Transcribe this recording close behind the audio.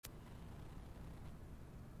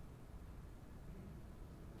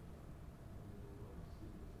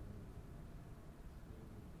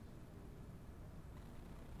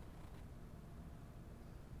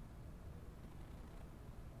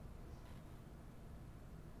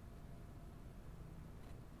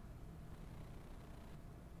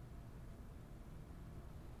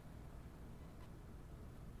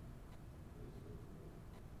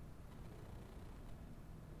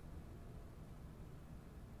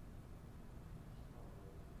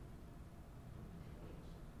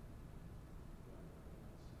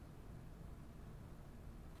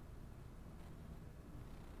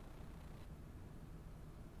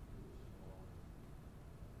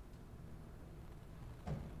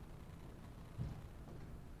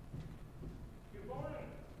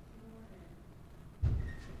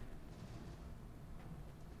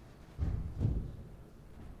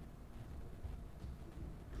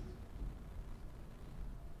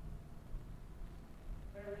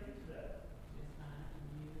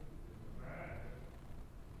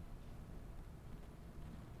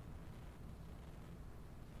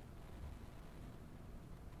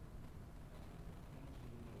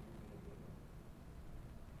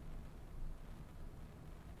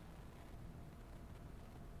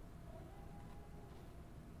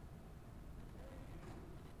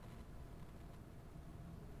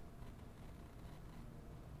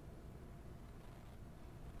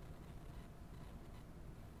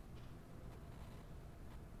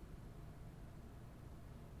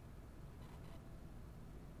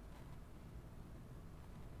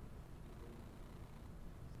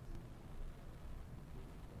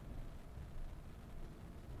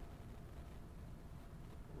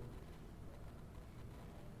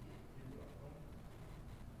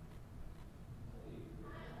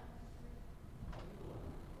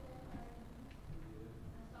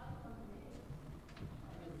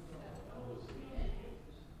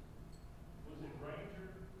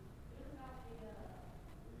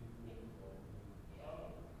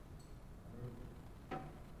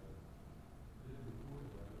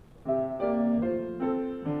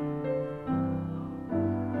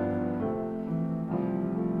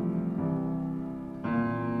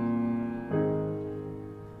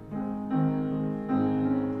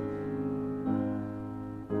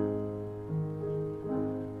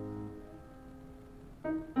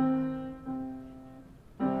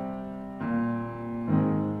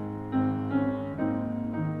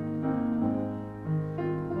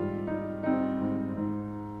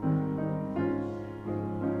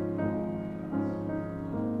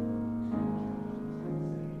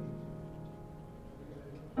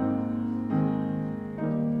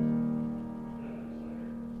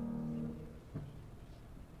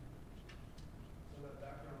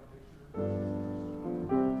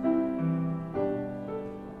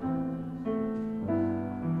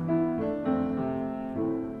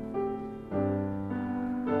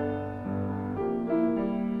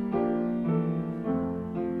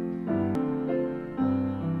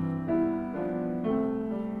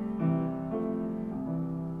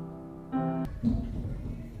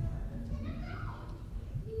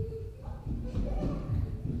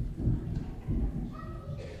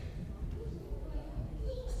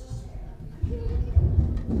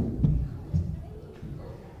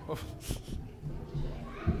That's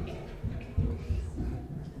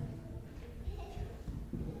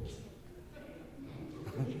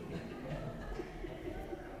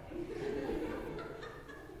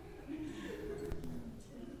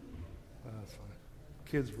fine.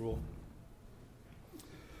 Kids rule.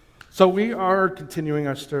 So we are continuing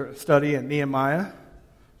our study in Nehemiah.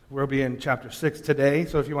 We'll be in chapter 6 today.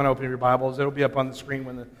 So if you want to open your Bibles, it'll be up on the screen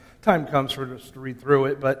when the time comes for us to read through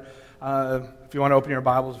it. But if you want to open your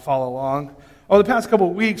Bibles and follow along. Over the past couple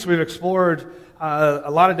of weeks, we've explored a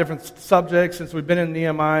lot of different subjects since we've been in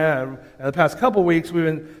Nehemiah. In the past couple of weeks, we've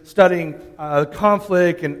been studying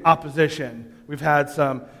conflict and opposition. We've had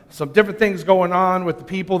some different things going on with the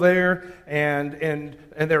people there, and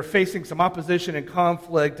they're facing some opposition and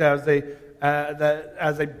conflict as they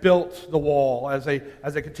built the wall, as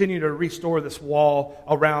they continue to restore this wall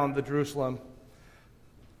around the Jerusalem.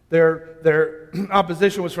 Their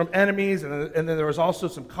opposition was from enemies, and then there was also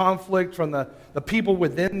some conflict from the people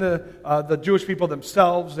within the Jewish people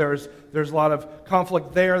themselves. There's a lot of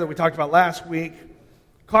conflict there that we talked about last week.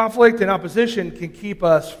 Conflict and opposition can keep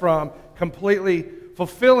us from completely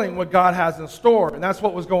fulfilling what God has in store, and that's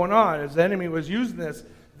what was going on. As the enemy was using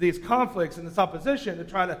these conflicts and this opposition to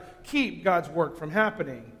try to keep God's work from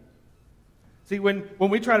happening. See, when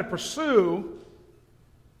we try to pursue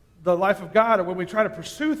the life of God, or when we try to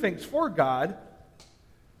pursue things for God,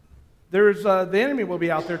 there's the enemy will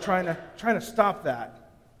be out there trying to stop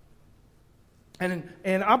that.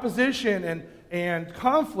 And opposition and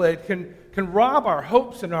conflict can rob our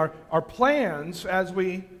hopes and our plans as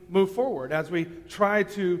we move forward, as we try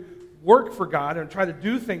to work for God and try to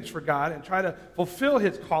do things for God and try to fulfill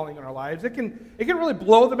His calling in our lives. It can really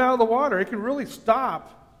blow them out of the water. It can really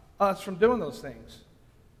stop us from doing those things.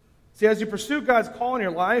 See, as you pursue God's call in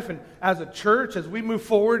your life, and as a church, as we move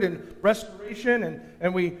forward in restoration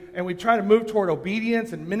and we try to move toward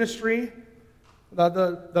obedience and ministry,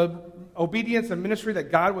 the obedience and ministry that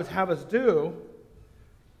God would have us do,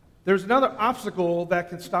 there's another obstacle that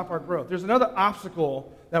can stop our growth. There's another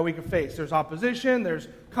obstacle that we can face. There's opposition, there's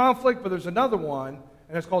conflict, but there's another one,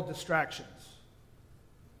 and it's called distractions.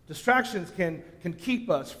 Distractions can keep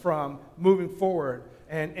us from moving forward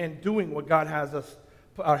and doing what God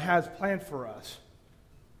has planned for us.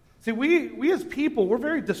 See, we as people, we're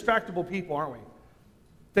very distractible people, aren't we?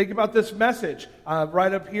 Think about this message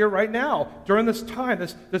right up here, right now. During this time,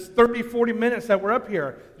 this 30, 40 minutes that we're up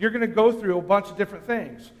here, you're going to go through a bunch of different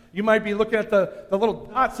things. You might be looking at the little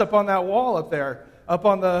dots up on that wall up there, up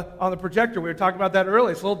on the projector. We were talking about that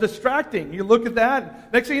earlier. It's a little distracting. You look at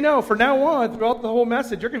that. Next thing you know, from now on, throughout the whole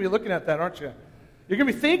message, you're going to be looking at that, aren't you? You're going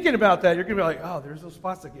to be thinking about that. You're going to be like, oh, there's those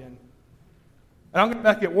spots again. And I'm going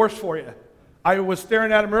to make it worse for you. I was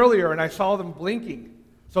staring at them earlier, and I saw them blinking.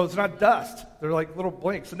 So it's not dust. They're like little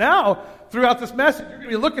blinks. So now, throughout this message, you're going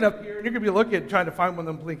to be looking up here, and you're going to be looking, trying to find one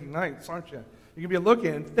of them blinking lights, aren't you? You're going to be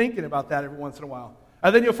looking and thinking about that every once in a while.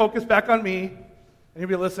 And then you'll focus back on me, and you'll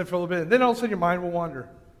be listening for a little bit. And then all of a sudden your mind will wander, and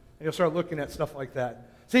you'll start looking at stuff like that.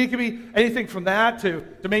 So it could be anything from that to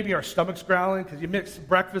maybe our stomach's growling because you mixed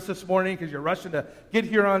breakfast this morning because you're rushing to get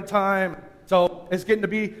here on time. So it's getting to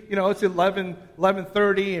be, it's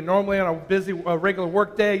 11:30, and normally on a busy regular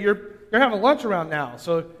work day, you're having lunch around now.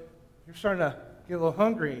 So you're starting to get a little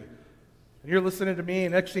hungry. And you're listening to me,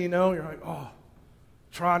 and next thing you know, you're like, oh,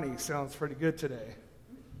 Trani sounds pretty good today.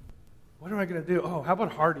 What am I going to do? Oh, how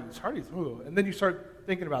about Hardee's? Hardee's, ooh. And then you start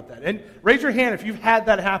thinking about that. And raise your hand if you've had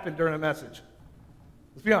that happen during a message.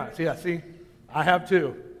 Let's be honest. Yeah, see, I have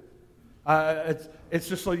too. It's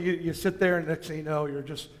just like you sit there, and next thing you know, your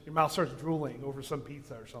mouth starts drooling over some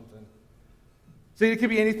pizza or something. See, it could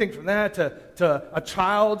be anything from that to a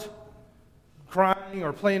child crying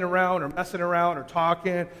or playing around or messing around or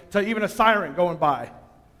talking, to even a siren going by.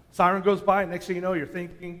 Siren goes by, and next thing you know, you're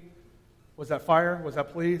thinking, was that fire? Was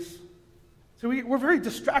that police? So we're very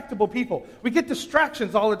distractible people. We get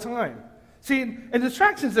distractions all the time. See, and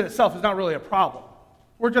distractions in itself is not really a problem.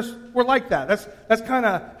 We're like that. That's kind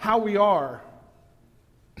of how we are.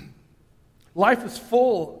 Life is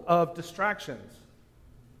full of distractions.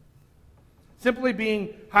 Simply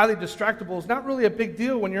being highly distractible is not really a big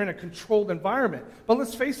deal when you're in a controlled environment. But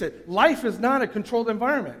let's face it, life is not a controlled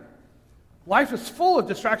environment. Life is full of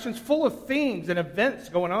distractions, full of things and events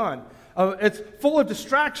going on. It's full of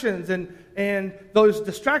distractions, and those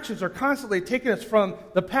distractions are constantly taking us from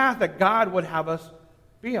the path that God would have us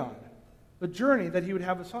be on, the journey that He would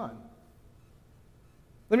have us on.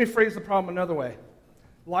 Let me phrase the problem another way.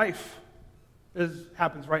 Life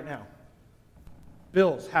happens right now.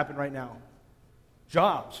 Bills happen right now.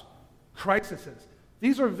 Jobs, crises.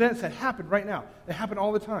 These are events that happen right now. They happen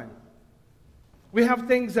all the time. We have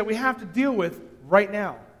things that we have to deal with right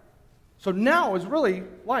now. So now is really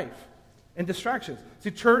life and distractions.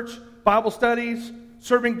 See, church, Bible studies,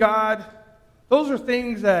 serving God, those are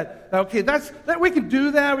things that we can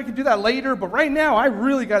do that later, but right now I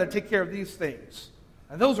really got to take care of these things.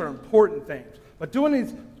 And those are important things. But doing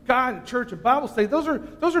these God and church and Bible study, those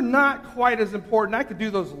are not quite as important. I could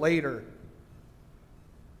do those later.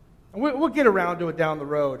 And we'll get around to it down the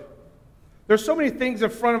road. There's so many things in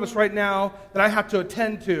front of us right now that I have to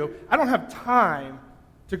attend to. I don't have time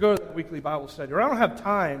to go to the weekly Bible study, or I don't have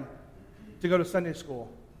time to go to Sunday school.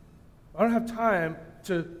 I don't have time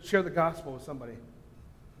to share the gospel with somebody.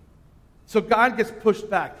 So God gets pushed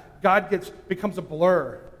back. God becomes a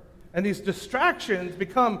blur. And these distractions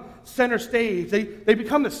become center stage. They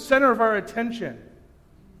become the center of our attention.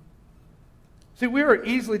 See, we are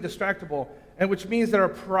easily distractible, and which means that our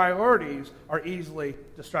priorities are easily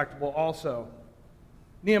distractible also.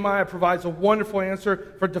 Nehemiah provides a wonderful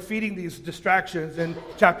answer for defeating these distractions in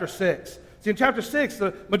chapter 6. See, in chapter 6,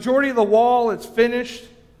 the majority of the wall is finished,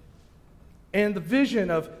 and the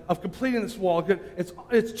vision of completing this wall,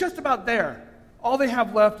 it's just about there. All they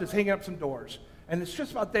have left is hanging up some doors. And it's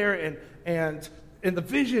just about there, and the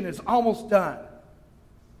vision is almost done.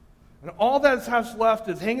 And all that has left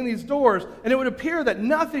is hanging these doors, and it would appear that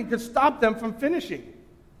nothing could stop them from finishing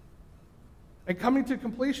and coming to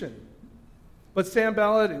completion. But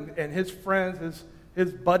Sanballat and his friends,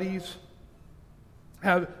 his buddies,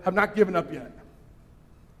 have not given up yet.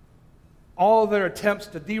 All of their attempts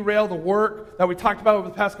to derail the work that we talked about over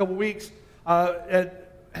the past couple of weeks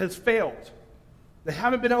has failed. They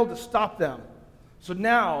haven't been able to stop them. So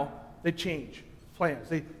now they change plans.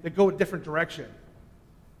 They go a different direction.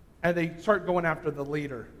 And they start going after the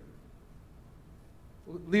leader.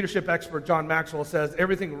 Leadership expert John Maxwell says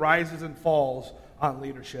everything rises and falls on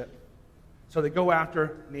leadership. So they go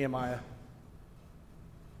after Nehemiah.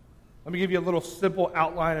 Let me give you a little simple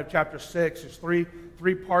outline of chapter 6. There's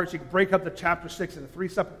three parts. You can break up the chapter 6 into 3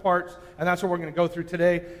 separate parts, and that's what we're going to go through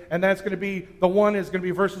today. And that's going to be, the one is going to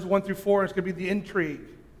be verses 1 through 4, and it's going to be the intrigue.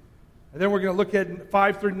 And then we're going to look at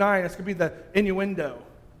 5 through 9. It's going to be the innuendo.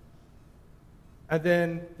 And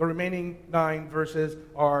then the remaining 9 verses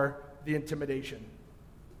are the intimidation.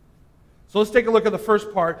 So let's take a look at the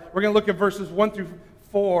first part. We're going to look at verses 1 through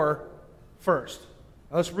 4 first.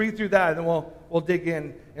 Now let's read through that, and then we'll dig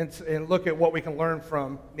in and look at what we can learn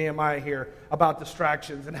from Nehemiah here about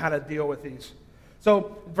distractions and how to deal with these.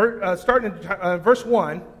 So starting in verse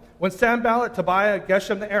 1, when Sanballat, Tobiah,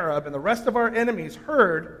 Geshem the Arab, and the rest of our enemies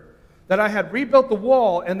heard that I had rebuilt the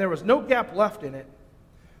wall and there was no gap left in it,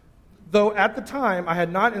 though at the time I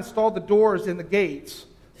had not installed the doors in the gates,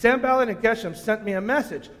 Sanballat and Geshem sent me a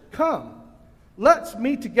message. Come, let's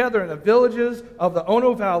meet together in the villages of the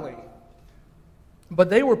Ono Valley. But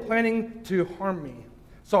they were planning to harm me.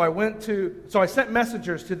 So I sent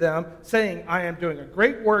messengers to them saying, I am doing a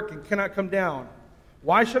great work and cannot come down.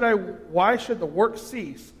 Why should the work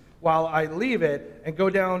cease while I leave it and go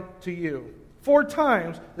down to you? 4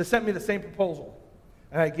 times they sent me the same proposal,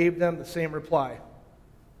 and I gave them the same reply.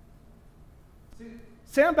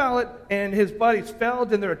 Sanballat and his buddies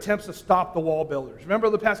failed in their attempts to stop the wall builders. Remember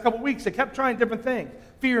the past couple of weeks, they kept trying different things.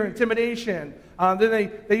 Fear, intimidation. Then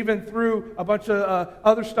they even threw a bunch of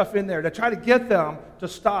other stuff in there to try to get them to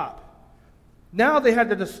stop. Now they had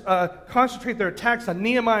to concentrate their attacks on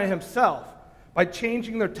Nehemiah himself by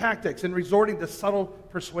changing their tactics and resorting to subtle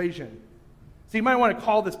persuasion. So you might want to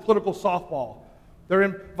call this political softball. They're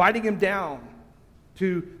inviting him down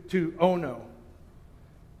to Ono.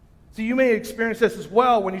 See, you may experience this as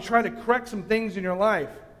well when you try to correct some things in your life.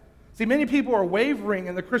 See, many people are wavering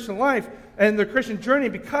in the Christian life and the Christian journey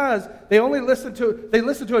because they listen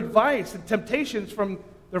to advice and temptations from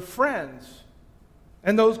their friends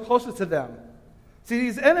and those closest to them. See,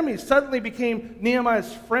 these enemies suddenly became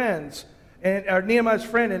Nehemiah's friend and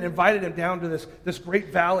invited him down to this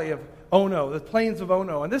great valley of Ono, the plains of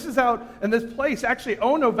Ono. And this is out in this place. Actually,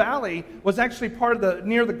 Ono Valley was actually part of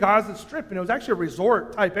near the Gaza Strip, and it was actually a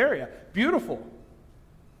resort type area. Beautiful.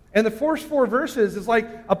 And the first 4 verses is like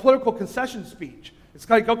a political concession speech. It's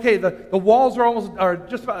like, okay, the walls are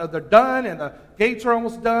just about, they're done, and the gates are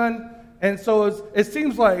almost done. And so it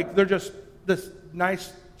seems like they're just this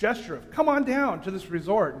nice gesture of, come on down to this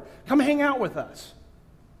resort. Come hang out with us.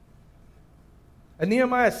 And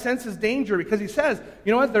Nehemiah senses danger because he says,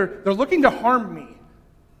 you know what, they're looking to harm me.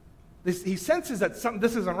 He senses that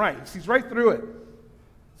this isn't right. He sees right through it.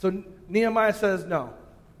 So Nehemiah says no.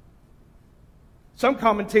 Some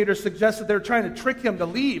commentators suggest that they're trying to trick him to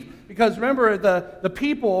leave because remember the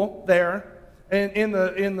people there in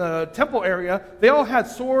the temple area, they all had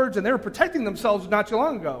swords and they were protecting themselves not too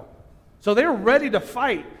long ago. So they were ready to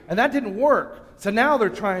fight, and that didn't work. So now they're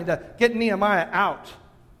trying to get Nehemiah out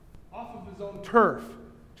off of his own turf,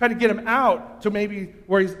 trying to get him out to maybe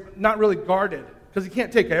where he's not really guarded, because he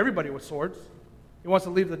can't take everybody with swords. He wants to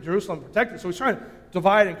leave the Jerusalem protected. So he's trying to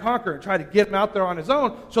divide and conquer and try to get him out there on his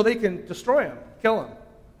own so they can destroy him, kill him.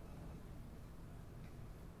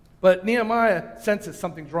 But Nehemiah senses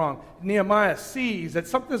something's wrong. Nehemiah sees that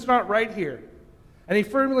something's not right here. And he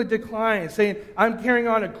firmly declines, saying, I'm carrying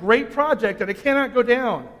on a great project and I cannot go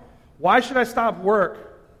down. Why should I stop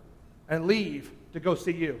work and leave to go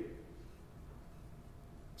see you?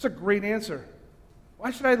 It's a great answer. Why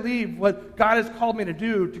should I leave what God has called me to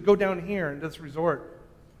do to go down here in this resort?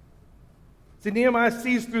 See, Nehemiah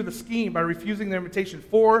sees through the scheme by refusing their invitation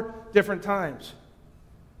 4 different times.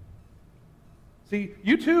 See,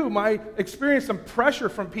 you too might experience some pressure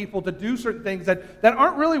from people to do certain things that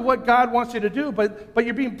aren't really what God wants you to do, but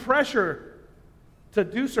you're being pressured to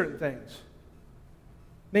do certain things.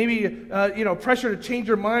 Maybe, pressure to change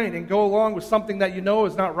your mind and go along with something that you know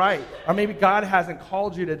is not right, or maybe God hasn't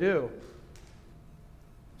called you to do.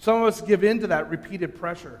 Some of us give in to that repeated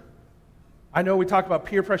pressure. I know we talk about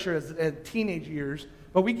peer pressure as teenage years,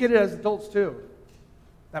 but we get it as adults too.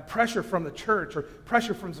 That pressure from the church or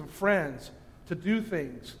pressure from some friends to do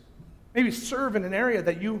things. Maybe serve in an area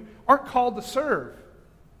that you aren't called to serve.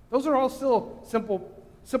 Those are all still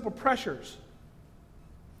simple pressures.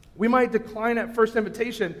 We might decline at first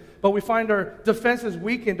invitation, but we find our defenses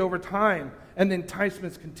weakened over time, and the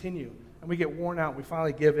enticements continue, and we get worn out. We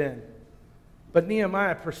finally give in. But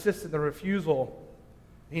Nehemiah persists in the refusal.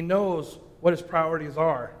 He knows what his priorities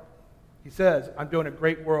are. He says, I'm doing a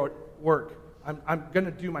great work. I'm going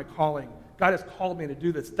to do my calling. God has called me to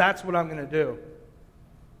do this. That's what I'm going to do.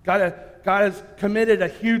 God has committed a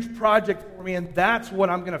huge project for me, and that's what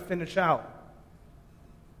I'm going to finish out.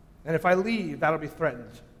 And if I leave, that'll be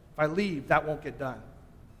threatened. If I leave, that won't get done.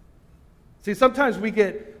 See, sometimes we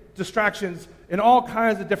get distractions in all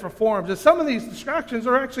kinds of different forms, and some of these distractions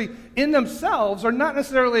are actually in themselves are not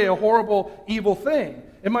necessarily a horrible, evil thing.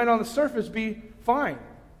 It might on the surface be fine.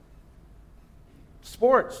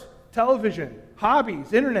 Sports, television,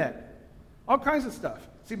 hobbies, internet, all kinds of stuff.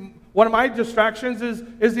 See, one of my distractions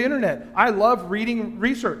is the internet. I love reading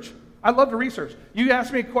research. I love to research. You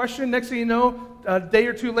ask me a question, next thing you know, a day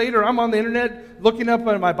or two later, I'm on the internet looking up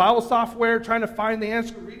on my Bible software, trying to find the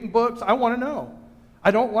answer, reading books. I want to know. I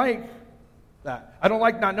don't like that. I don't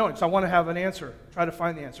like not knowing, so I want to have an answer, try to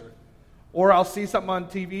find the answer. Or I'll see something on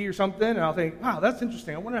TV or something, and I'll think, wow, that's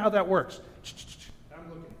interesting. I wonder how that works. I'm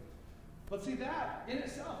looking. But see, that in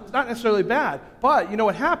itself is not necessarily bad. But you know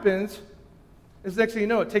what happens is next thing you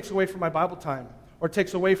know, it takes away from my Bible time, or it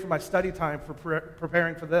takes away from my study time for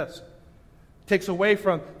preparing for this. It takes away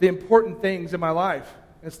from the important things in my life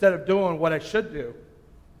instead of doing what I should do.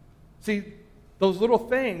 See, those little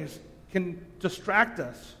things can distract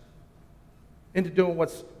us into doing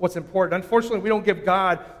what's important. Unfortunately, we don't give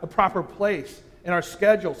God a proper place in our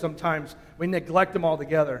schedule sometimes. We neglect Him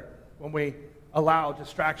altogether when we allow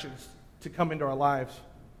distractions to come into our lives.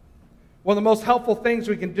 One of the most helpful things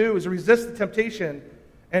we can do is resist the temptation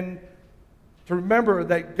and to remember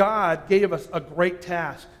that God gave us a great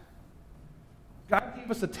task. God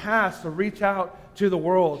gave us a task to reach out to the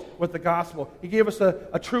world with the gospel. He gave us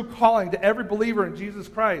a true calling to every believer in Jesus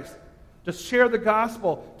Christ to share the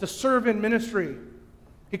gospel, to serve in ministry.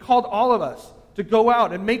 He called all of us to go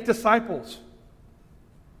out and make disciples.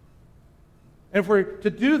 And if we're to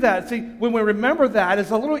do that, see, when we remember that,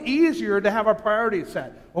 it's a little easier to have our priorities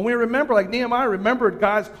set. When we remember, like Nehemiah remembered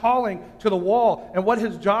God's calling to the wall and what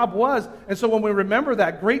his job was. And so when we remember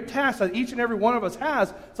that great task that each and every one of us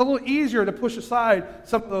has, it's a little easier to push aside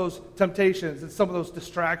some of those temptations and some of those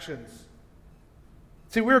distractions.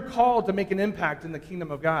 See, we're called to make an impact in the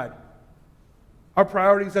kingdom of God. Our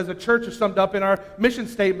priorities as a church are summed up in our mission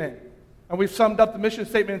statement. And we've summed up the mission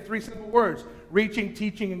statement in 3 simple words: reaching,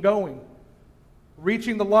 teaching, and going.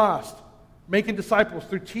 Reaching the lost, making disciples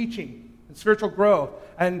through teaching and spiritual growth,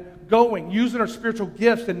 and going, using our spiritual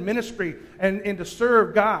gifts in ministry and to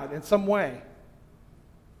serve God in some way.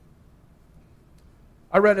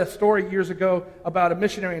 I read a story years ago about a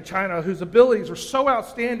missionary in China whose abilities were so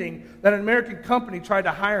outstanding that an American company tried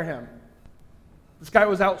to hire him. This guy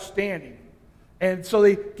was outstanding. And so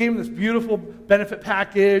they gave him this beautiful benefit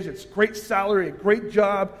package, it's great salary, a great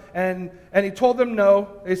job, and he told them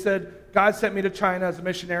no. They said, God sent me to China as a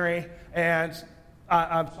missionary, and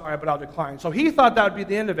I'm sorry, but I'll decline. So he thought that would be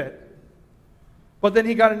the end of it. But then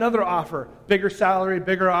he got another offer, bigger salary,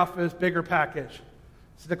 bigger office, bigger package.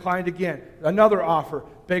 He declined again. Another offer,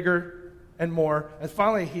 bigger and more. And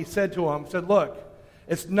finally he said to him, look,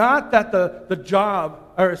 it's not that the job,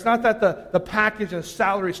 or it's not that the package and the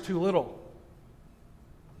salary is too little.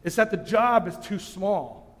 It's that the job is too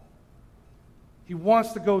small. He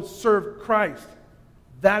wants to go serve Christ.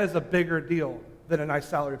 That is a bigger deal than a nice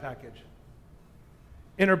salary package.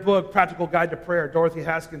 In her book, Practical Guide to Prayer, Dorothy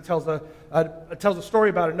Haskin tells a story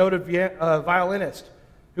about a noted violinist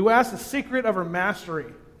who asked the secret of her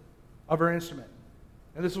mastery of her instrument.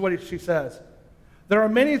 And this is what she says. There are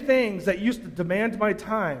many things that used to demand my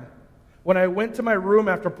time. When I went to my room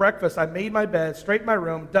after breakfast, I made my bed, straightened my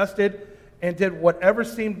room, dusted, and did whatever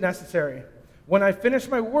seemed necessary. When I finished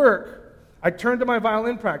my work, I turned to my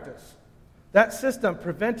violin practice. That system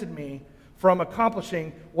prevented me from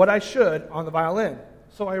accomplishing what I should on the violin.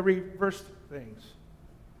 So I reversed things.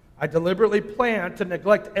 I deliberately planned to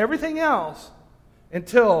neglect everything else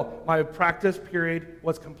until my practice period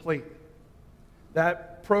was complete.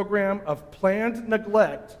 That program of planned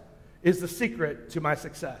neglect is the secret to my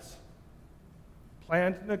success.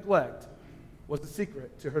 Planned neglect was the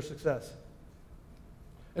secret to her success.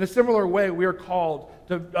 In a similar way, we are called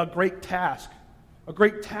to a great task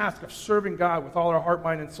of serving God with all our heart,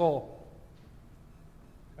 mind, and soul.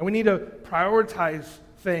 And we need to prioritize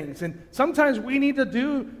things. And sometimes we need to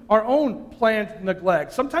do our own planned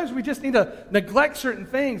neglect. Sometimes we just need to neglect certain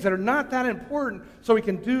things that are not that important so we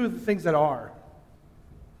can do the things that are.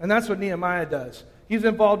 And that's what Nehemiah does. He's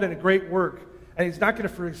involved in a great work, and he's not going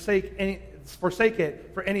to forsake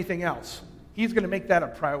it for anything else. He's going to make that a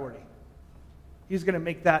priority. He's going to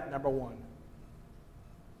make that number one.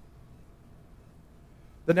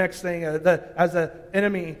 The next thing, as the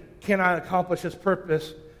enemy cannot accomplish his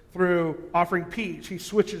purpose through offering peace, he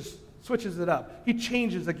switches it up. He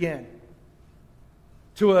changes again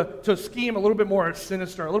to a scheme a little bit more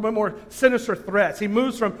sinister, a little bit more sinister threats. He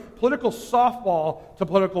moves from political softball to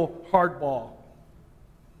political hardball.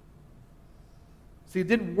 See, it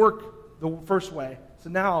didn't work the first way, so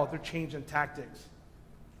now they're changing tactics.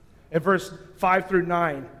 In verse 5 through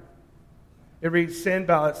 9, it reads,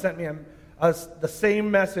 Sanballat sent me the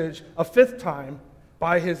same message a fifth time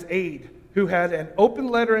by his aide, who had an open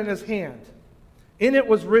letter in his hand. In it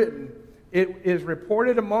was written, it is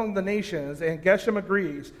reported among the nations, and Geshem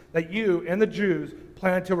agrees, that you and the Jews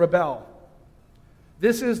plan to rebel.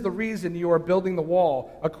 This is the reason you are building the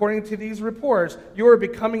wall. According to these reports, you are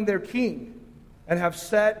becoming their king, and have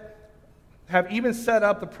even set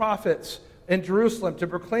up the prophets in Jerusalem to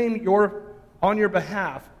proclaim on your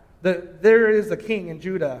behalf that there is a king in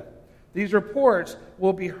Judah. These reports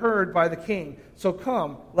will be heard by the king. So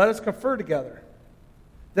come, let us confer together.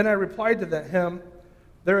 Then I replied to him,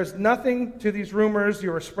 there is nothing to these rumors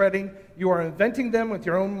you are spreading. You are inventing them with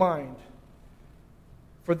your own mind.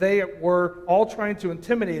 For they were all trying to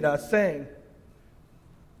intimidate us, saying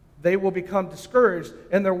they will become discouraged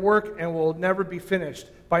in their work and will never be finished.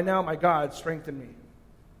 By now, my God, strengthen me.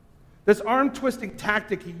 This arm-twisting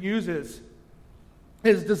tactic he uses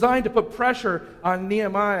is designed to put pressure on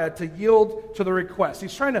Nehemiah to yield to the request.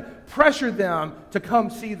 He's trying to pressure them to come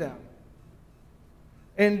see them.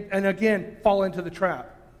 And again, fall into the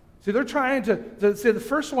trap. See, they're trying to say the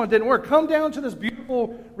first one didn't work. Come down to this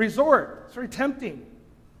beautiful resort. It's very tempting.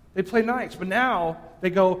 They play nice, but now they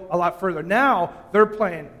go a lot further. Now they're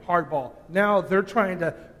playing hardball. Now they're trying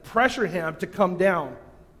to pressure him to come down.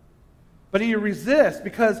 But he resists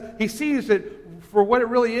because he sees it for what it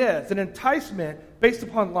really is, an enticement based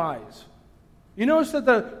upon lies. You notice that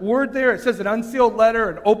the word there, it says an unsealed letter,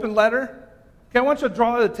 an open letter? Okay, I want you to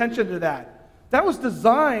draw attention to that. That was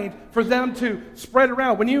designed for them to spread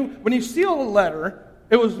around. When you seal a letter,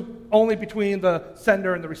 it was only between the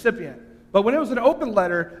sender and the recipient. But when it was an open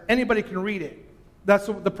letter, anybody can read it. That's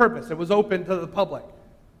the purpose. It was open to the public.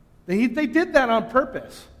 They did that on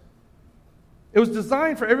purpose. It was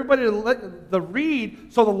designed for everybody to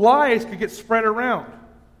read so the lies could get spread around.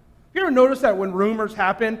 You ever notice that when rumors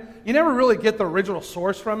happen, you never really get the original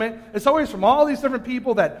source from it? It's always from all these different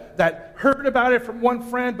people that heard about it from one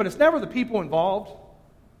friend, but it's never the people involved.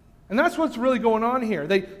 And that's what's really going on here.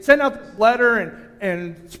 They send out this letter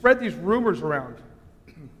and spread these rumors around.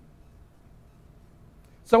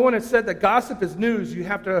 Someone had said that gossip is news. You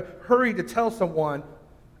have to hurry to tell someone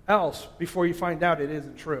else before you find out it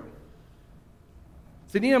isn't true.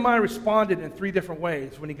 So Nehemiah responded in 3 different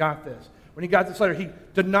ways when he got this. When he got this letter, he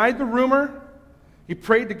denied the rumor, he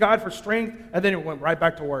prayed to God for strength, and then he went right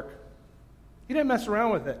back to work. He didn't mess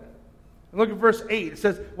around with it. And look at verse 8. It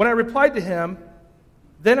says, then I replied to him,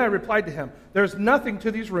 there is nothing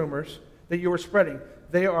to these rumors that you are spreading.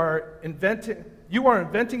 You are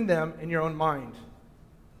inventing them in your own mind.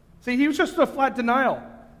 See, he was just a flat denial.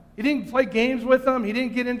 He didn't play games with them. He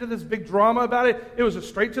didn't get into this big drama about it. It was just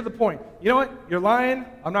straight to the point. You know what? You're lying.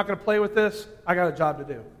 I'm not going to play with this. I got a job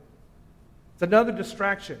to do. It's another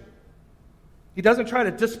distraction. He doesn't try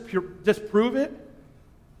to disprove it.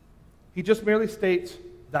 He just merely states,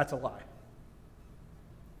 that's a lie.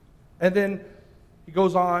 And then he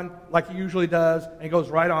goes on, like he usually does, and he goes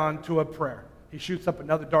right on to a prayer. He shoots up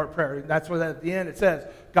another dart prayer. And that's where at the end it says,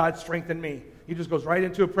 God strengthen me. He just goes right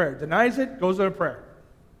into a prayer. Denies it, goes to a prayer.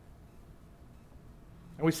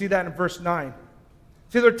 And we see that in verse 9.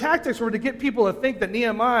 See, their tactics were to get people to think that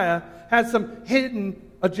Nehemiah had some hidden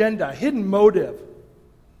agenda, hidden motive.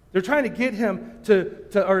 They're trying to get him to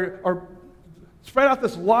spread out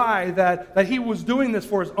this lie that he was doing this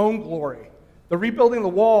for his own glory. The rebuilding the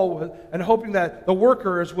wall and hoping that the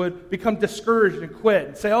workers would become discouraged and quit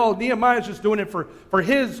and say, oh, Nehemiah's just doing it for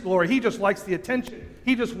his glory. He just likes the attention.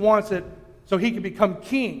 He just wants it so he can become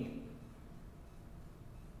king.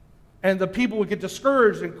 And the people would get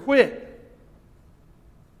discouraged and quit.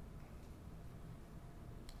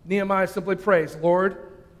 Nehemiah simply prays, Lord,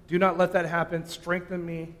 do not let that happen. Strengthen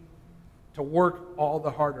me to work all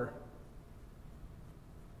the harder.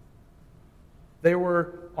 They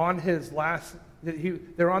were on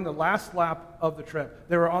they were on the last lap of the trip.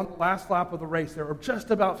 They were on the last lap of the race. They were just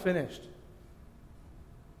about finished.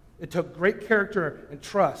 It took great character and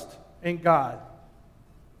trust in God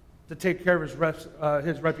to take care of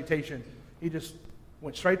his reputation. He just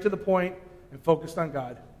went straight to the point and focused on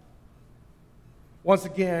God. Once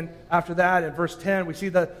again, after that, in verse 10, we see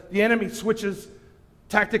that the enemy switches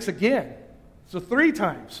tactics again. So 3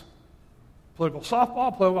 times. Political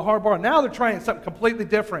softball, political hardball. Now they're trying something completely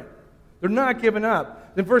different. They're not giving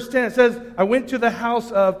up. In verse 10 it says, I went to the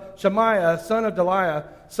house of Shemaiah, son of Delaiah,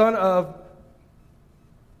 son of,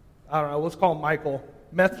 I don't know, let's call him Michael.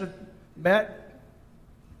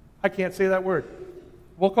 I can't say that word.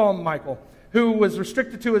 We'll call him Michael, who was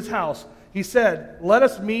restricted to his house. He said, let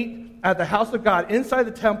us meet at the house of God inside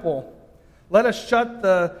the temple. Let us shut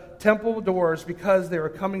the temple doors because they are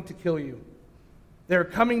coming to kill you. They're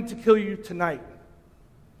coming to kill you tonight.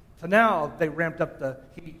 So now they ramped up the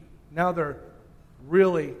heat. Now they're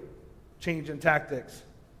really changing tactics.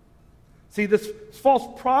 See, this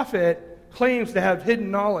false prophet claims to have hidden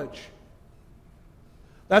knowledge.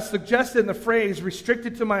 That's suggested in the phrase,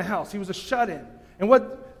 restricted to my house. He was a shut-in. And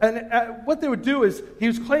what they would do is, he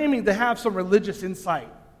was claiming to have some religious insight.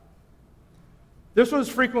 This was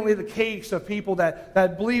frequently the case of people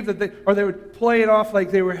that believed that they would play it off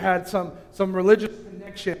like they had some religious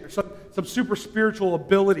connection or some super spiritual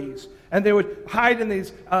abilities. And they would hide in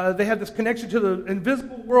these, they had this connection to the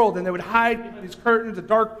invisible world, and they would hide behind these curtains, the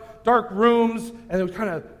dark rooms, and they would kind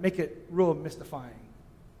of make it real mystifying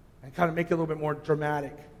and kind of make it a little bit more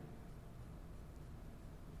dramatic.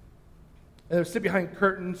 And they would sit behind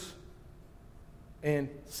curtains and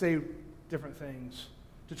say different things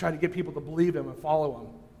to try to get people to believe him and follow him.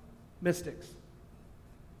 Mystics.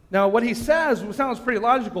 Now, what he says sounds pretty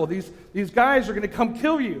logical. These guys are going to come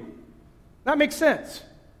kill you. That makes sense.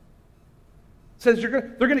 It says they're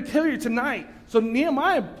going to kill you tonight. So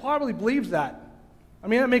Nehemiah probably believes that. I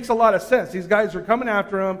mean, that makes a lot of sense. These guys are coming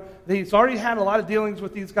after him. He's already had a lot of dealings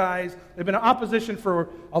with these guys. They've been in opposition for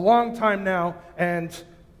a long time now. And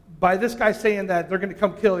by this guy saying that they're going to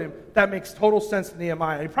come kill him, that makes total sense to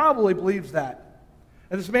Nehemiah. He probably believes that.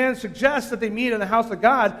 And this man suggests that they meet in the house of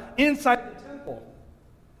God inside the temple.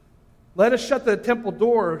 Let us shut the temple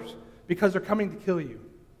doors because they're coming to kill you.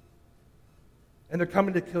 And they're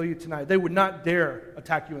coming to kill you tonight. They would not dare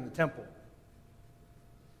attack you in the temple.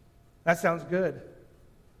 That sounds good.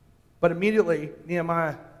 But immediately,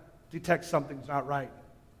 Nehemiah detects something's not right.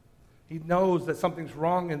 He knows that something's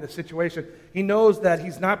wrong in this situation. He knows that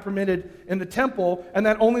he's not permitted in the temple and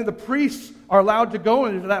that only the priests are allowed to go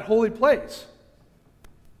into that holy place.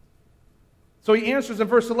 So he answers in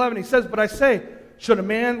verse 11. He says, but I say, should a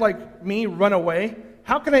man like me run away?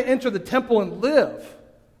 How can I enter the temple and live?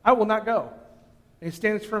 I will not go. And he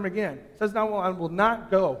stands firm again. He says, no, I will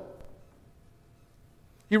not go.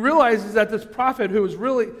 He realizes that this prophet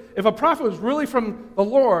if a prophet was really from the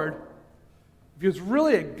Lord, if he was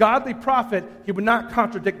really a godly prophet, he would not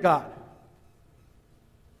contradict God.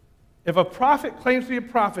 If a prophet claims to be a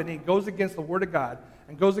prophet and he goes against the word of God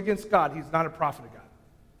and goes against God, he's not a prophet of God.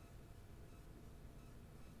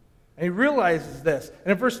 And he realizes this.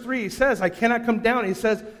 And in verse 3, he says, I cannot come down. He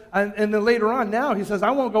says, and then later on now, he says,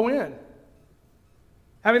 I won't go in.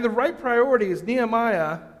 Having the right priorities gave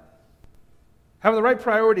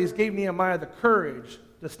Nehemiah the courage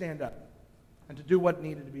to stand up and to do what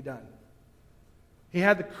needed to be done. He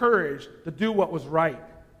had the courage to do what was right.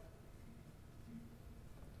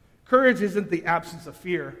 Courage isn't the absence of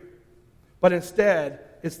fear, but instead,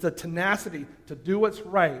 it's the tenacity to do what's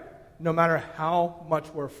right no matter how much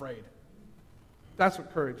we're afraid. That's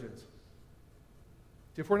what courage is.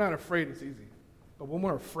 If we're not afraid, it's easy. But when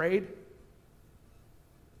we're afraid,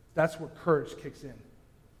 that's where courage kicks in.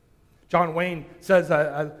 John Wayne says,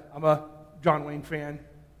 I'm a John Wayne fan.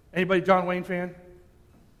 Anybody John Wayne fan?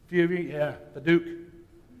 A few of you? Yeah, the Duke.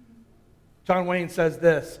 John Wayne says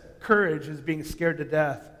this: courage is being scared to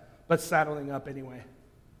death, but saddling up anyway.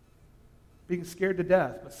 Being scared to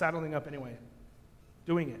death, but saddling up anyway.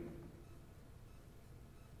 Doing it.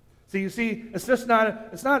 So you see, it's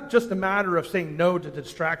not just a matter of saying no to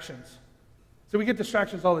distractions. So we get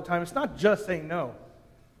distractions all the time. It's not just saying no.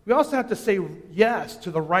 We also have to say yes to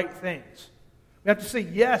the right things. We have to say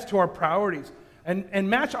yes to our priorities and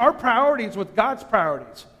match our priorities with God's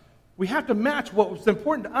priorities. We have to match what's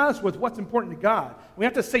important to us with what's important to God. We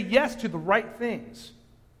have to say yes to the right things.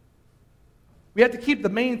 We have to keep the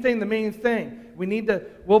main thing the main thing.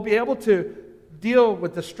 We'll be able to deal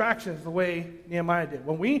with distractions the way Nehemiah did.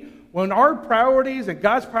 When our priorities and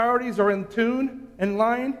God's priorities are in tune, in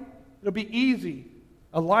line, it'll be easy,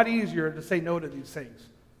 a lot easier to say no to these things.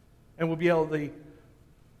 And we'll be able to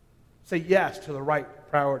say yes to the right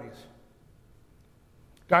priorities.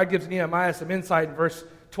 God gives Nehemiah some insight in verse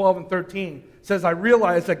 12 and 13. It says, I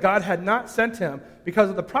realized that God had not sent him because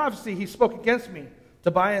of the prophecy he spoke against me.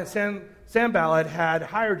 Tobiah and Sanballat had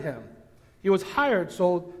hired him. He was hired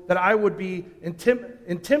so that I would be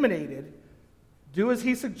intimidated, do as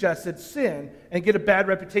he suggested, sin, and get a bad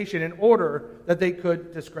reputation in order that they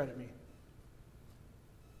could discredit me.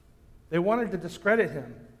 They wanted to discredit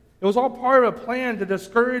him. It was all part of a plan to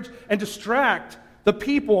discourage and distract the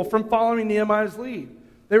people from following Nehemiah's lead.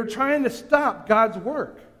 They were trying to stop God's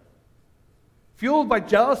work. Fueled by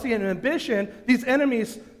jealousy and ambition, these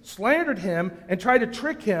enemies slandered him and tried to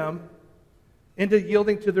trick him into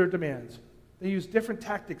yielding to their demands. They used different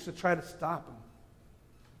tactics to try to stop him.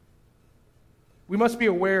 We must be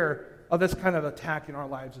aware of this kind of attack in our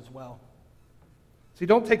lives as well. See,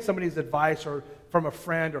 don't take somebody's advice or from a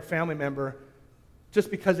friend or family member just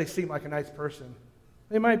because they seem like a nice person.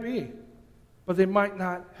 They might be, but they might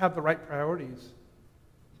not have the right priorities.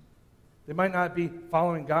 They might not be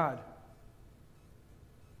following God.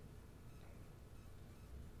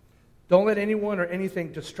 Don't let anyone or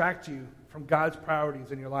anything distract you from God's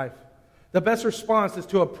priorities in your life. The best response is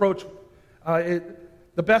to approach,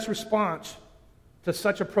 the best response to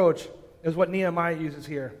such approach is what Nehemiah uses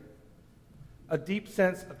here. A deep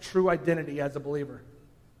sense of true identity as a believer.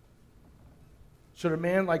 Should a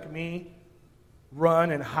man like me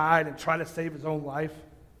run and hide and try to save his own life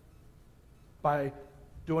by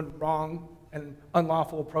doing wrong and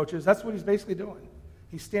unlawful approaches? That's what he's basically doing.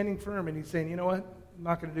 He's standing firm and he's saying, you know what? I'm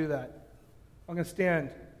not going to do that. I'm going to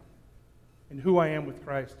stand in who I am with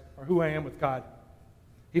Christ, or who I am with God.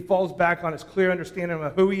 He falls back on his clear understanding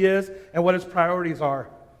of who he is and what his priorities are.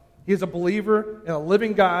 He is a believer in a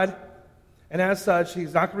living God, and as such,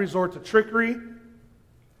 he's not going to resort to trickery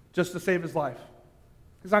just to save his life.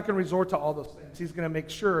 He's not going to resort to all those things. He's going to make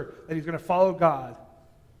sure that he's going to follow God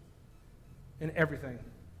in everything.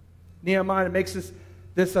 Nehemiah makes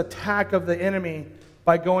this attack of the enemy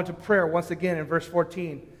by going to prayer once again in verse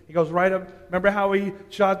 14. He goes right up. Remember how he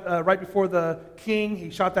shot right before the king? He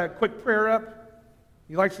shot that quick prayer up.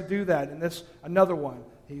 He likes to do that. And this, another one.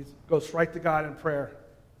 He goes right to God in prayer.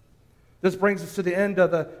 This brings us to the end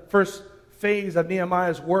of the first phase of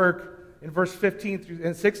Nehemiah's work in verse 15 through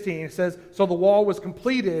and 16. It says, so the wall was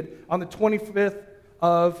completed on the 25th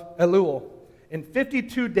of Elul. In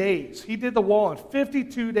 52 days. He did the wall in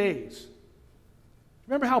 52 days.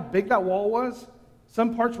 Remember how big that wall was?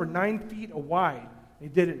 Some parts were 9 feet wide. He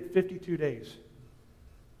did it in 52 days.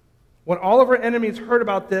 When all of our enemies heard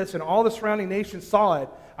about this and all the surrounding nations saw it,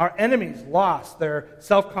 our enemies lost their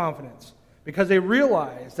self-confidence because they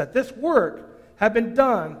realized that this work had been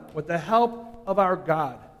done with the help of our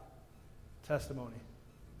God. Testimony.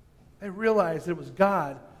 They realized it was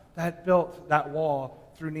God that built that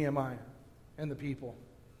wall through Nehemiah and the people.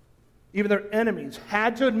 Even their enemies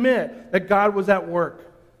had to admit that God was at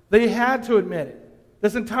work. They had to admit it.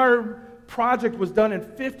 This entire project was done in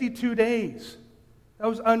 52 days. That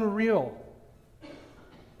was unreal.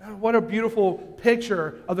 What a beautiful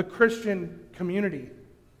picture of the Christian community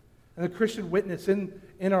and the Christian witness in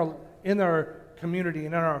our community and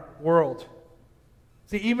in our world.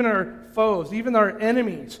 See, even our foes, even our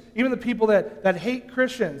enemies, even the people that hate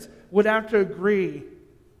Christians would have to agree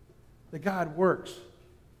that God works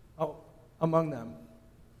among them.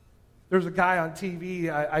 There's a guy on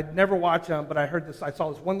TV, I'd never watch him, but I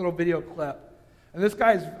saw this one little video clip. And this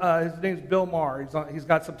guy's, his name's Bill Maher. He's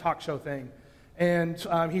got some talk show thing. And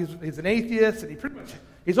he's an atheist, and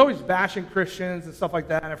he's always bashing Christians and stuff like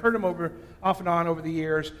that. And I've heard him off and on over the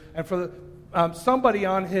years. And for somebody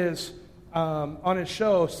on his on his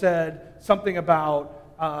show said something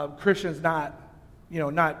about Christians not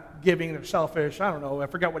giving, they're selfish. I don't know. I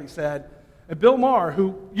forgot what he said. And Bill Maher,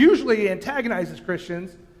 who usually antagonizes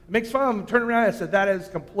Christians, makes fun of them, turned around and said that is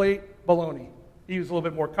complete baloney. He used a little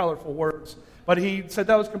bit more colorful words, but he said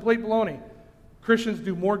that was complete baloney. Christians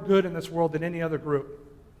do more good in this world than any other group.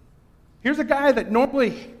 Here's a guy that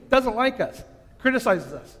normally doesn't like us,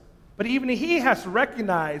 criticizes us, but even he has to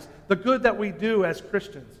recognize the good that we do as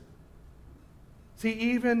Christians. See,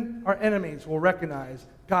 even our enemies will recognize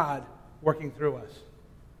God working through us.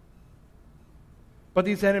 But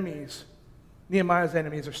these enemies, Nehemiah's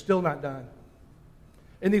enemies, are still not done.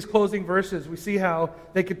 In these closing verses, we see how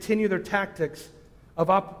they continue their tactics of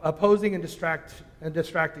opposing and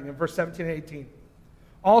distracting in verse 17 and 18.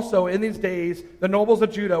 Also, in these days, the nobles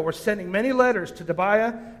of Judah were sending many letters to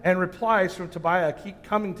Tobiah, and replies from Tobiah keep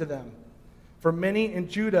coming to them. For many in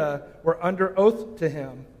Judah were under oath to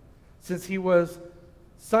him, since he was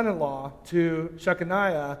son-in-law to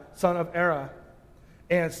Shechaniah, son of Era,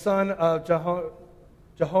 and son of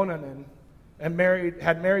Jehohanan, and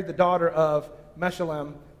had married the daughter of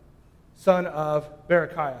Meshullam, son of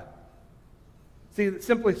Berechiah. See,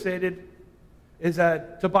 simply stated, is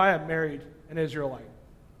that Tobiah married an Israelite.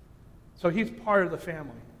 So he's part of the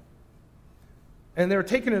family. And they were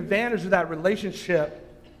taking advantage of that relationship,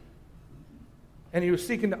 and he was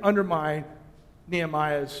seeking to undermine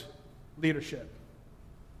Nehemiah's leadership.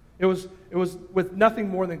 It was with nothing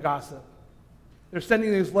more than gossip. They're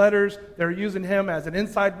sending these letters, they're using him as an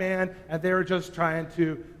inside man, and they were just trying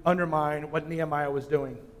to undermine what Nehemiah was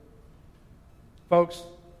doing. Folks,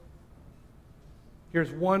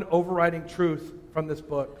 here's one overriding truth from this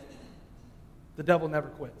book. The devil never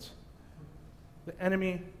quits. The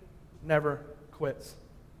enemy never quits.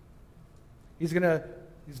 He's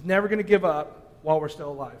never going to give up while we're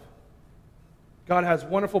still alive. God has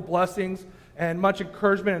wonderful blessings and much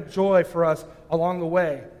encouragement and joy for us along the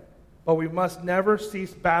way. But we must never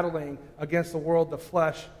cease battling against the world, the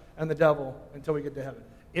flesh, and the devil until we get to heaven.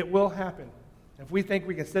 It will happen. If we think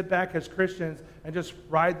we can sit back as Christians and just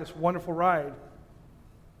ride this wonderful ride,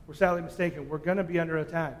 we're sadly mistaken. We're going to be under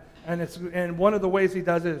attack. And one of the ways he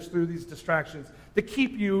does it is through these distractions to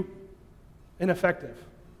keep you ineffective.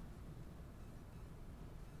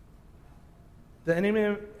 The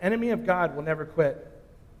enemy of God will never quit.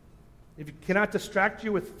 If he cannot distract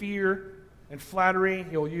you with fear and flattery,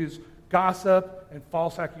 he'll use gossip and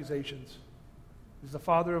false accusations. He's the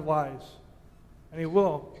father of lies, and he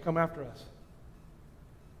will come after us.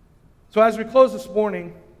 So as we close this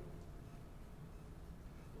morning,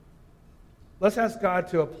 let's ask God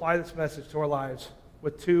to apply this message to our lives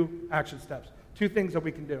with 2 action steps. 2 things that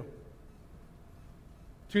we can do.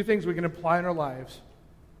 2 things we can apply in our lives.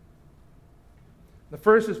 The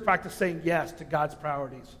first is practice saying yes to God's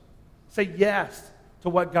priorities. Say yes to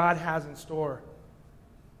what God has in store.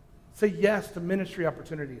 Say yes to ministry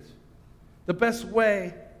opportunities. The best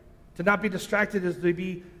way to not be distracted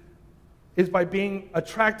is by being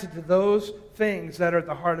attracted to those things that are at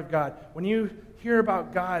the heart of God. When you hear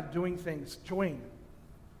about God doing things, join.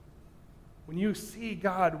 When you see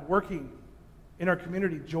God working in our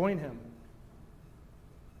community, join him.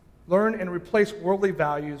 Learn and replace worldly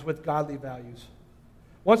values with godly values.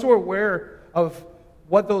 Once we're aware of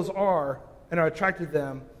what those are and are attracted to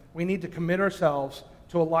them, we need to commit ourselves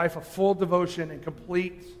to a life of full devotion and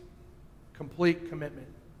complete commitment.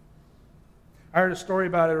 I heard a story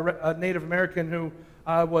about a Native American who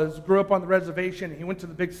grew up on the reservation, and he went to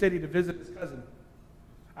the big city to visit his cousin.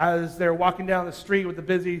 As they're walking down the street with the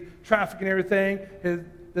busy traffic and everything,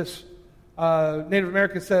 this Native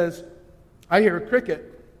American says, "I hear a cricket."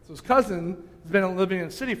 So his cousin has been living in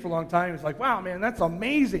the city for a long time. He's like, "Wow, man, that's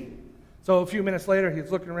amazing." So a few minutes later,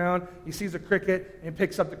 he's looking around, he sees a cricket, and he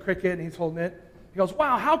picks up the cricket, and he's holding it. He goes,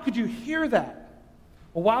 "Wow, how could you hear that?"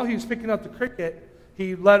 Well, while he was picking up the cricket,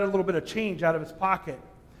 he let a little bit of change out of his pocket.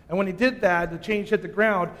 And when he did that, the change hit the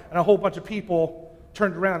ground, and a whole bunch of people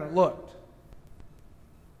turned around and looked.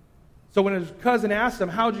 So when his cousin asked him,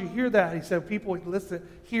 "How did you hear that?" he said, "People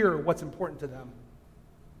hear what's important to them."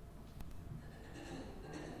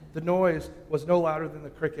 The noise was no louder than the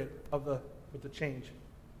cricket with the change.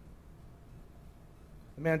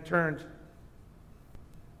 The man turned.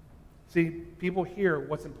 See, people hear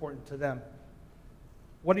what's important to them.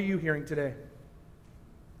 What are you hearing today?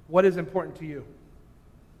 What is important to you?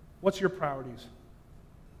 What's your priorities?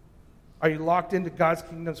 Are you locked into God's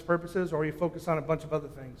kingdom's purposes, or are you focused on a bunch of other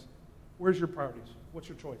things? Where's your priorities? What's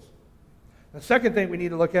your choice? The second thing we need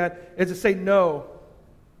to look at is to say no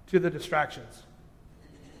to the distractions.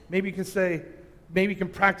 Maybe you can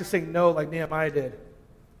practice saying no like Nehemiah did.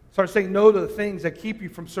 Start saying no to the things that keep you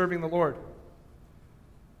from serving the Lord.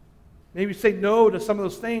 Maybe say no to some of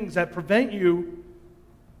those things that prevent you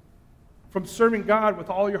from serving God with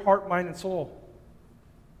all your heart, mind, and soul.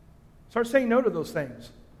 Start saying no to those things.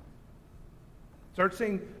 Start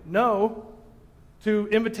saying no to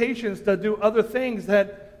invitations to do other things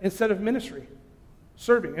that instead of ministry,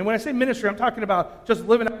 serving. And when I say ministry, I'm talking about just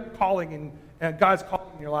living out your calling and God's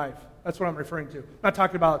calling in your life. That's what I'm referring to. I'm not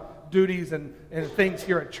talking about duties and things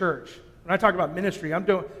here at church. When I talk about ministry, I'm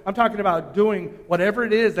talking about doing whatever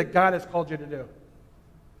it is that God has called you to do.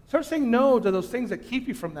 Start saying no to those things that keep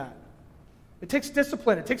you from that. It takes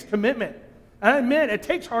discipline. It takes commitment. And I admit, it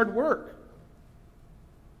takes hard work.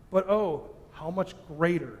 But oh, how much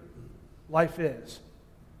greater life is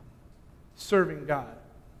serving God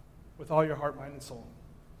with all your heart, mind, and soul.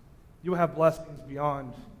 You will have blessings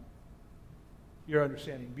beyond your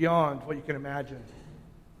understanding, beyond what you can imagine.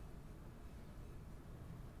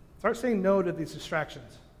 Start saying no to these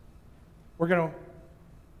distractions. We're going to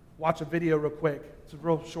watch a video real quick. It's a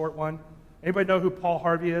real short one. Anybody know who Paul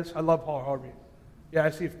Harvey is? I love Paul Harvey. Yeah,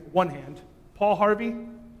 I see one hand. Paul Harvey,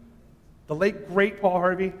 the late, great Paul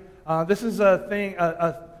Harvey. This is a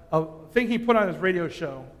thing he put on his radio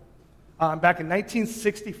show back in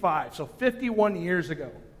 1965. So 51 years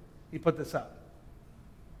ago, he put this up.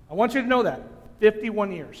 I want you to know that.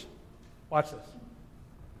 51 years. Watch this.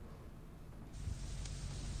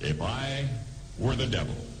 If I were the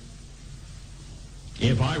devil,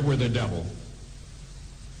 if I were the devil,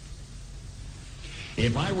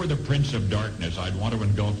 if I were the prince of darkness, I'd want to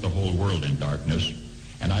engulf the whole world in darkness,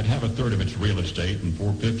 and I'd have a third of its real estate and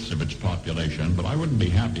 4/5 of its population, but I wouldn't be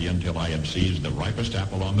happy until I had seized the ripest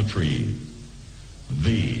apple on the tree,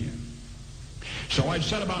 thee. So I'd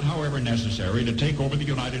set about, however necessary, to take over the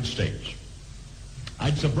United States.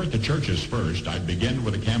 I'd subvert the churches first. I'd begin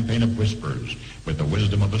with a campaign of whispers. With the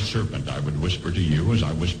wisdom of a serpent, I would whisper to you as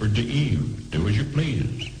I whispered to Eve, do as you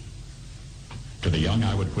please. To the young,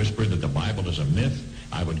 I would whisper that the Bible is a myth.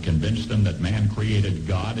 I would convince them that man created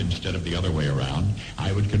God instead of the other way around.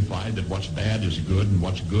 I would confide that what's bad is good and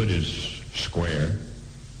what's good is square.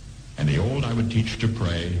 And the old I would teach to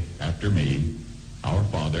pray after me, Our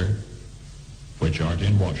Father, which art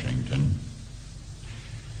in Washington.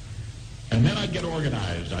 And then I'd get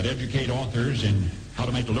organized. I'd educate authors in how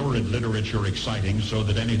to make lurid literature exciting so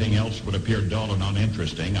that anything else would appear dull and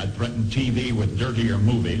uninteresting. I'd threaten TV with dirtier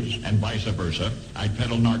movies and vice versa. I'd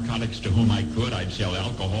peddle narcotics to whom I could. I'd sell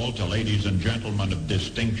alcohol to ladies and gentlemen of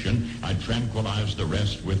distinction. I'd tranquilize the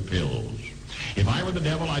rest with pills. If I were the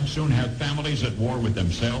devil, I'd soon have families at war with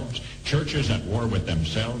themselves, churches at war with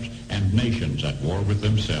themselves, and nations at war with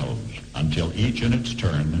themselves, until each in its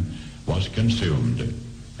turn was consumed.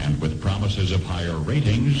 And with promises of higher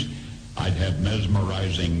ratings, I'd have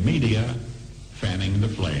mesmerizing media fanning the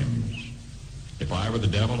flames. If I were the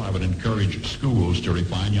devil, I would encourage schools to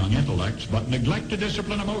refine young intellects, but neglect to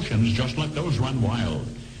discipline emotions. Just let those run wild.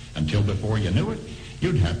 Until before you knew it,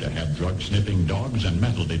 you'd have to have drug-sniffing dogs and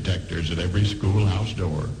metal detectors at every schoolhouse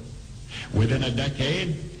door. Within a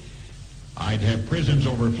decade, I'd have prisons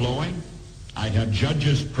overflowing. I'd have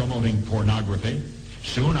judges promoting pornography.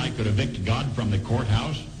 Soon I could evict God from the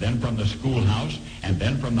courthouse, then from the schoolhouse, and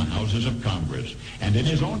then from the houses of Congress. And in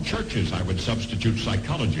his own churches, I would substitute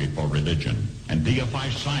psychology for religion and deify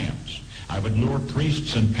science. I would lure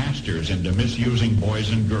priests and pastors into misusing boys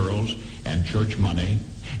and girls and church money.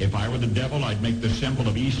 If I were the devil, I'd make the symbol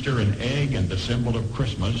of Easter an egg and the symbol of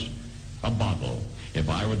Christmas a bottle. If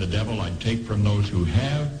I were the devil, I'd take from those who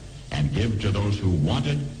have and give to those who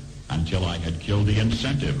wanted until I had killed the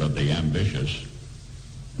incentive of the ambitious.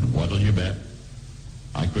 And what'll you bet?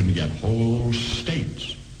 I couldn't get whole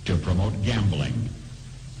states to promote gambling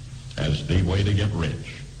as the way to get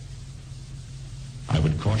rich. I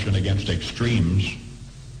would caution against extremes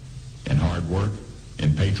in hard work,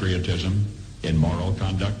 in patriotism, in moral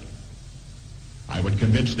conduct. I would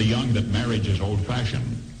convince the young that marriage is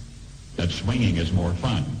old-fashioned, that swinging is more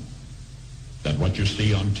fun, that what you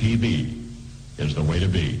see on TV is the way to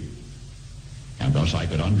be. And thus I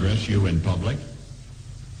could undress you in public,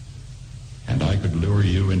 and I could lure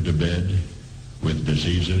you into bed with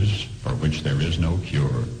diseases for which there is no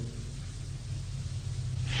cure.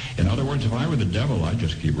 In other words, if I were the devil, I'd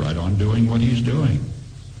just keep right on doing what he's doing.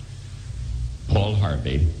 Paul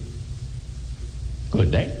Harvey.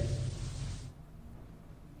 Good day.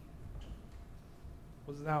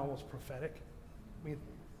 Wasn't that almost prophetic? I mean,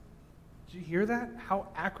 did you hear that? How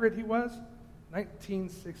accurate he was?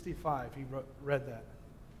 1965, he read that.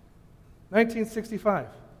 1965.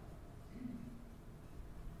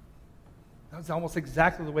 That's almost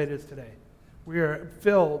exactly the way it is today. We are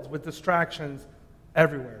filled with distractions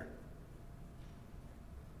everywhere.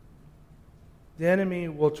 the enemy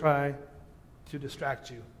will try to distract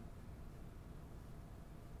you.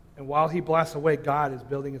 And while he blasts away, God is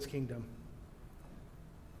building his kingdom.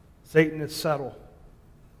 Satan is subtle,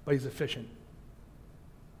 but he's efficient.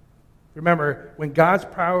 Remember, when God's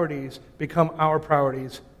priorities become our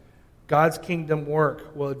priorities, God's kingdom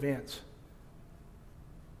work will advance.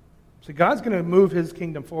 See, God's going to move his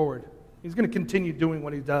kingdom forward. He's going to continue doing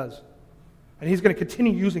what he does. And he's going to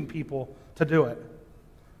continue using people to do it.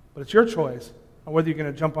 But it's your choice on whether you're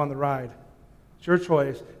going to jump on the ride. It's your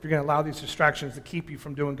choice if you're going to allow these distractions to keep you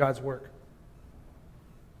from doing God's work.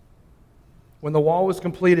 When the wall was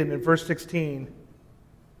completed in verse 16,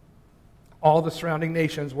 all the surrounding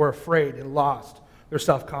nations were afraid and lost their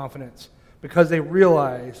self-confidence because they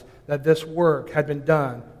realized that this work had been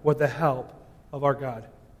done with the help of our God.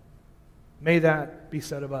 May that be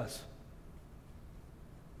said of us.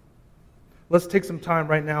 Let's take some time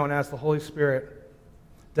right now and ask the Holy Spirit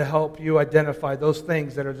to help you identify those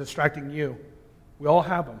things that are distracting you. We all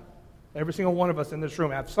have them. Every single one of us in this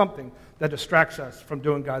room have something that distracts us from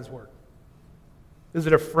doing God's work. Is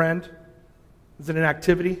it a friend? Is it an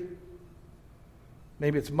activity?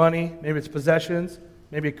 Maybe it's money. Maybe it's possessions.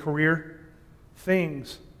 Maybe a career.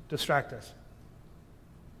 Things distract us.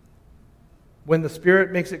 When the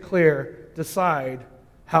Spirit makes it clear, decide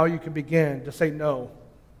how you can begin to say no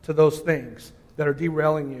to those things that are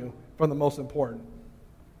derailing you from the most important,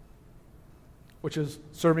 which is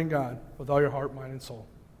serving God with all your heart, mind, and soul.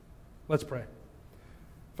 Let's pray.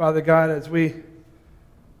 Father God, as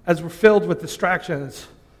we're filled with distractions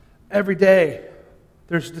every day,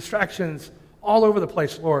 there's distractions all over the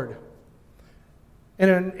place, Lord.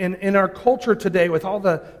 And in our culture today, with all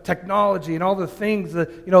the technology and all the things, the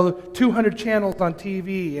 200 channels on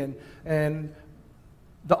TV and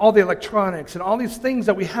all the electronics and all these things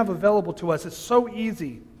that we have available to us, it's so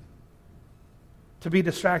easy to be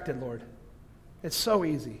distracted, Lord. It's so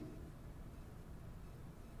easy.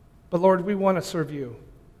 But Lord, we want to serve you.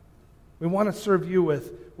 We want to serve you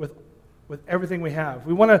with everything we have.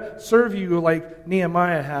 We want to serve you like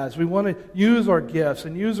Nehemiah has. We want to use our gifts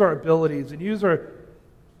and use our abilities and use our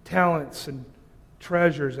talents and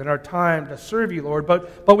treasures and our time to serve you, Lord.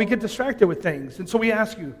 But we get distracted with things. And so we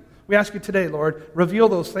ask you today, Lord, reveal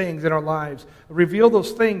those things in our lives. Reveal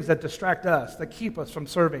those things that distract us, that keep us from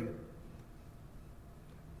serving.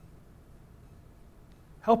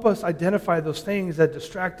 Help us identify those things that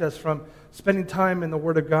distract us from spending time in the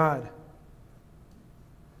Word of God,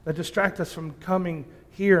 that distract us from coming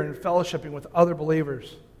here and fellowshipping with other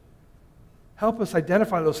believers. Help us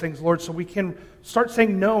identify those things, Lord, so we can start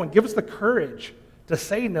saying no, and give us the courage to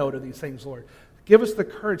say no to these things, Lord. Give us the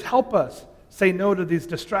courage. Help us say no to these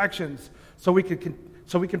distractions so we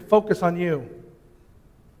can focus on you.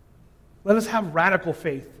 Let us have radical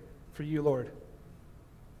faith for you, Lord.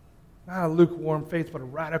 Not a lukewarm faith, but a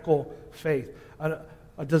radical faith.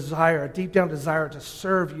 A desire, a deep down desire to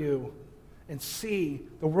serve you and see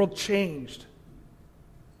the world changed.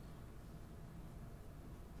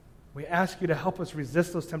 We ask you to help us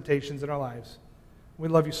resist those temptations in our lives. We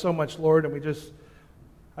love you so much, Lord, and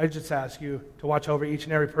I just ask you to watch over each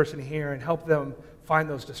and every person here and help them find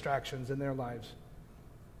those distractions in their lives.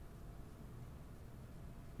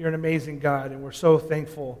 You're an amazing God, and we're so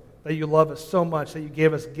thankful that you love us so much, that you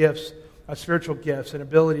gave us gifts, spiritual gifts and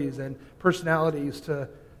abilities and personalities to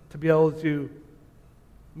be able to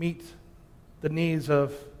meet the needs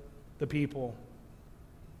of the people.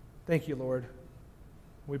 Thank you, Lord.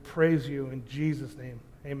 We praise you in Jesus' name.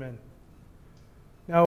 Amen.